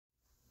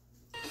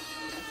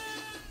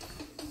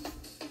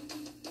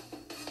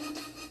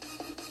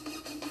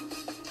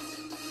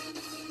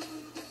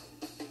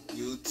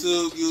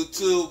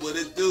YouTube, what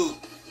it do?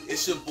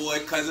 It's your boy,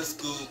 Cousin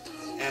Scoob,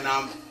 and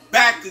I'm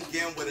back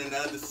again with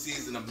another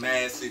season of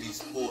Mad City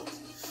Sports.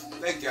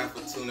 Thank y'all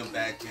for tuning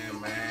back in,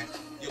 man.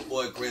 Your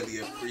boy greatly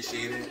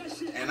appreciated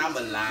it, and I'm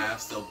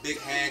alive, so big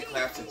hand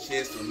claps and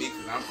cheers for me,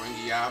 because I'm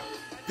bringing y'all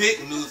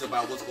big news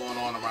about what's going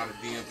on around the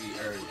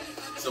DMV area.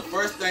 So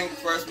first thing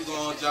first, we're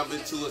going to jump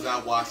into is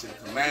our Washington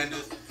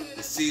Commanders.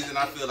 The season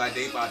I feel like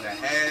they about to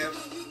have.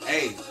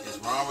 Hey, is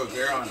Ron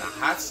Rivera on the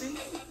hot seat?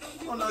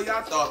 I don't know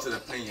y'all thoughts and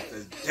opinion,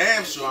 because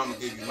damn sure I'm going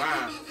to give you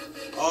mine.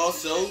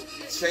 Also,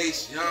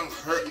 Chase Young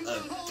hurt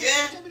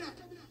again?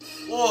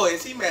 Boy,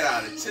 is he made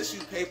out of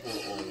tissue paper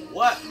or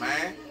what,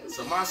 man?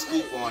 So my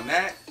scoop on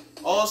that.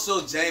 Also,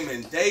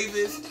 Jamin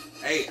Davis,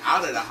 hey,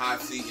 out of the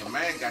hot seat. Your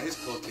man got his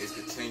court case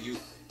continued.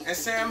 And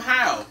Sam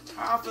Howell,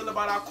 how I feel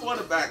about our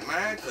quarterback,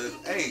 man? Because,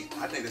 hey,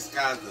 I think the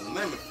sky's the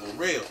limit for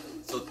real.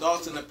 So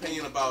thoughts and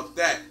opinion about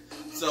that.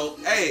 So,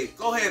 hey,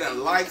 go ahead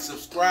and like,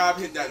 subscribe,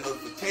 hit that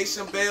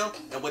notification bell.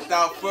 And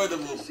without further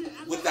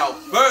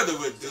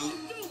ado,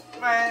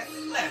 man,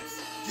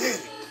 let's get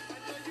it.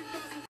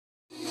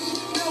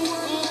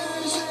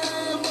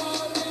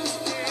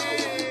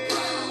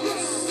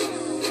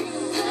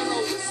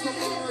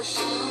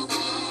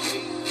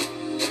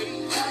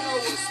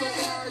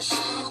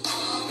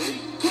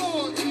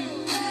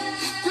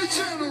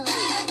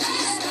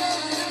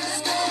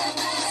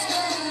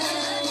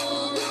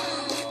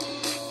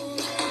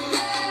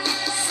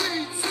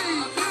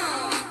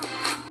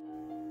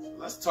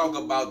 Let's talk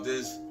about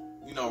this,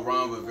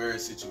 Ron Rivera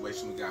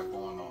situation we got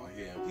going on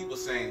here. People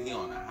saying he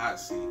on the hot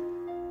seat.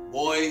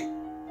 Boy,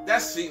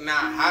 that seat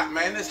not hot,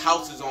 man. This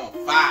house is on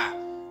fire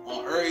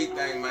on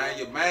everything, man.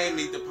 Your man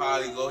need to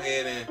probably go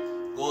ahead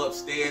and go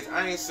upstairs.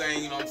 I ain't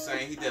saying,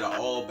 he did an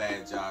all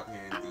bad job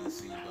here in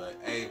D.C. But,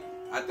 hey,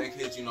 I think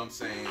his,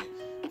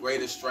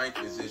 greatest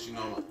strength is just,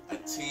 a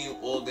team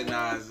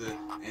organizer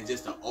and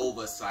just an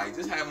oversight.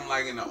 Just have him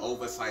like in an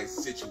oversight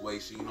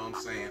situation,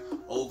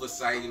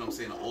 Oversight,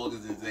 an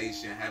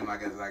organization, have him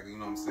like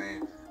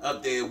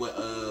up there with,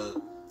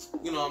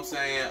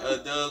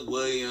 Doug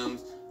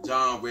Williams,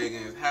 John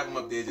Riggins, have him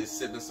up there just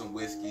sipping some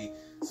whiskey,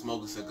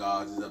 smoking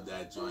cigars, just up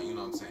that joint,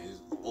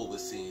 just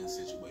overseeing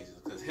situations.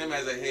 Because him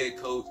as a head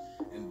coach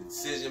and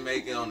decision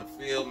making on the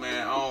field,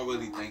 man, I don't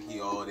really think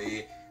he all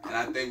there. And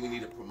I think we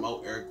need to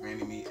promote Eric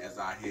Bieniemy as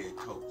our head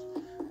coach.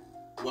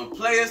 When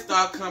players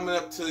start coming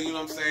up to,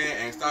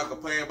 and start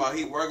complaining about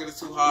he working it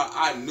too hard,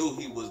 I knew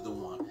he was the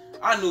one.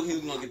 I knew he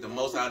was going to get the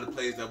most out of the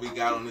players that we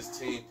got on this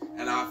team,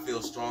 and I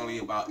feel strongly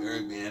about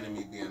Eric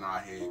Bieniemy being our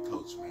head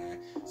coach, man.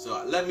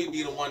 So let me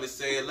be the one to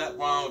say it. Let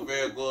Ron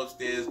Rivera go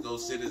upstairs, go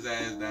sit his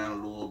ass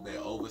down a little bit,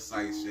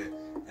 oversight shit,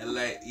 and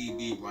let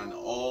EB run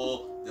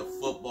all the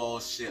football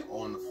shit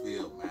on the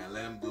field, man.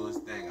 Let him do his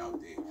thing out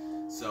there.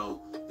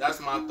 So that's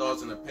my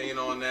thoughts and opinion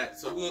on that.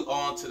 So we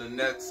on to the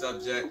next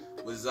subject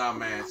with our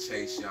man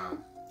Chase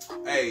Young.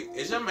 Hey,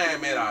 is your man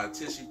made out of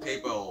tissue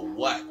paper or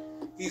what?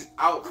 He's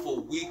out for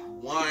week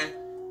 1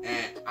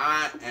 and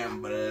I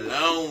am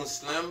blown,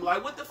 Slim.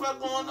 Like, what the fuck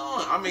going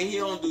on? I mean, he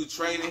don't do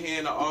training here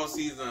in the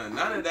offseason and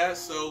none of that.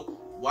 So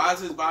why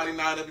is his body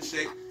not up in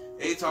shape?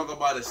 They talk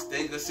about a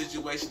stinger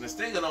situation. The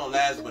stinger don't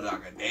last but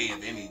like a day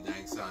if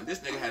anything, son. This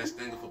nigga had a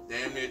stinger for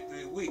damn near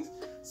 3 weeks.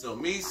 So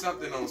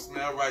something don't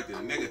smell right. Did a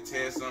nigga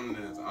tear something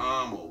in his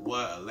arm or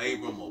what? A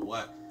labrum or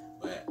what?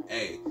 But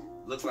hey,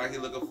 looks like he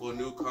looking for a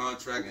new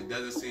contract and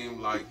doesn't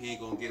seem like he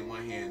ain't gonna get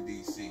one here in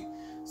DC.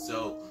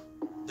 So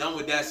done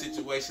with that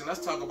situation.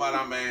 Let's talk about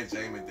our man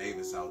Jamin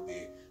Davis out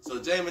there. So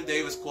Jamin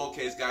Davis court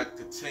case got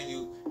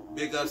continued.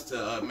 Big ups to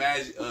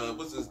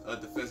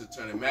defense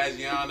attorney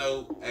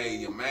Maggiano. Hey,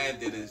 your man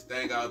did his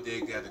thing out there.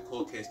 Got the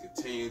court case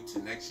continued to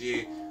next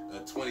year,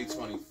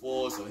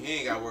 2024. So he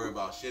ain't got to worry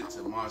about shit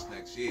till March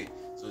next year.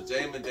 So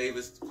Jamin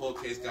Davis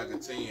court case got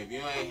continued. If you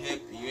ain't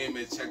hip and you ain't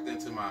been checked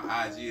into my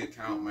IG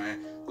account,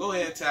 man, go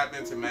ahead and tap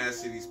into Mad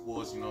City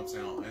Sports. On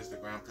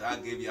Instagram, cause I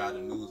give y'all the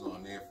news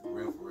on there for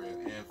real,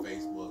 and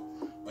Facebook.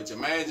 But your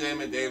man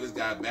Jamin Davis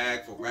got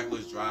bagged for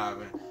reckless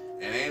driving,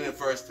 and ain't the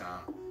first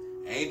time.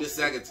 Ain't the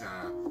second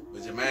time,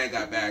 but your man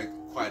got bagged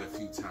quite a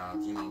few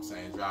times,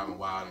 driving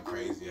wild and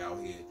crazy out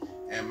here.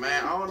 And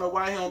man, I don't know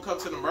why he don't come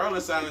to the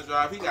Maryland side and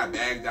drive. He got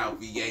bagged out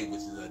VA,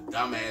 which is a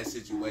dumbass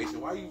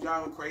situation. Why you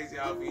driving crazy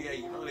out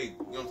VA? They,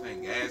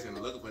 gas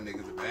and looking for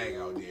niggas to bag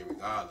out there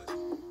regardless.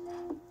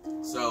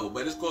 So,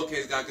 but this court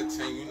case got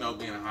continued,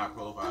 being a high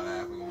profile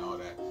athlete and all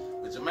that.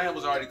 But your man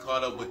was already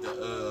caught up with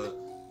the,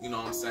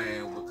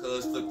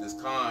 because flipped his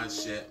car and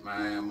shit,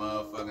 man,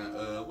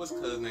 motherfucking, what's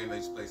cuz name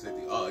they play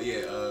safety? Oh,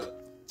 yeah,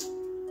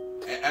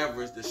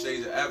 Everest, the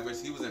Shades of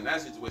Everest. He was in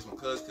that situation when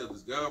cuz killed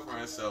his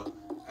girlfriend. So,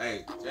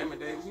 hey, Jamin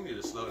Davis, you need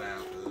to slow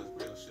down, cuz.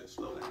 Real shit,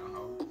 slow down,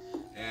 homie.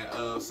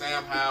 And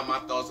Sam Howell, my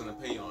thoughts and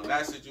opinion on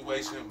that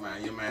situation,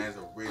 man, your man's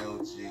a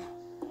real G.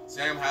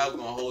 Sam Howell's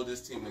going to hold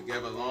this team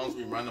together as long as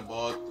we run the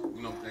ball,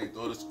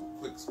 throw this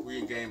quick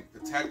screen game,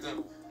 protect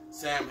him.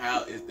 Sam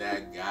Howell is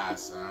that guy,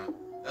 son.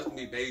 That's going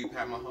to be baby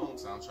Pat Mahomes.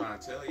 So I'm trying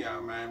to tell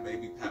y'all, man,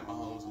 baby Pat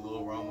Mahomes, a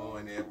little Romo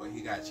in there, but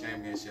he got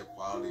championship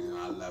qualities, and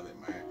I love it,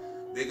 man.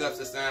 big ups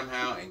to Sam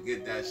Howell and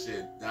get that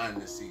shit done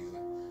this season.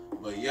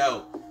 But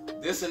yo,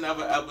 this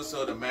another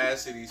episode of Mad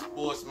City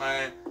Sports,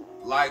 man.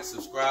 Like,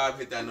 subscribe,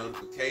 hit that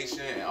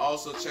notification, and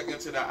also check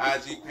into the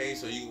IG page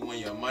so you can win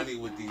your money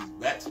with these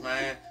bets,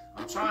 man.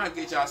 I'm trying to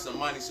get y'all some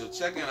money, so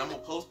check in. I'm gonna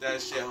post that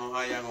shit on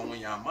how y'all gonna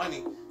win y'all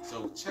money.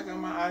 So check in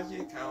my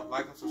IG account,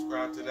 like and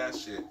subscribe to that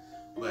shit.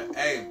 But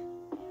hey,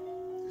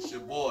 it's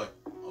your boy,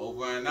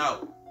 over and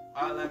out.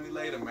 Holla at me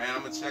later, man.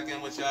 I'm gonna check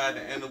in with y'all at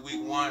the end of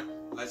week 1.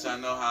 Let y'all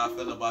know how I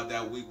feel about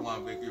that week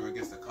 1 victory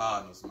against the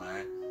Cardinals,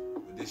 man.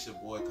 But this your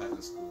boy, Cousin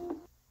Scoob.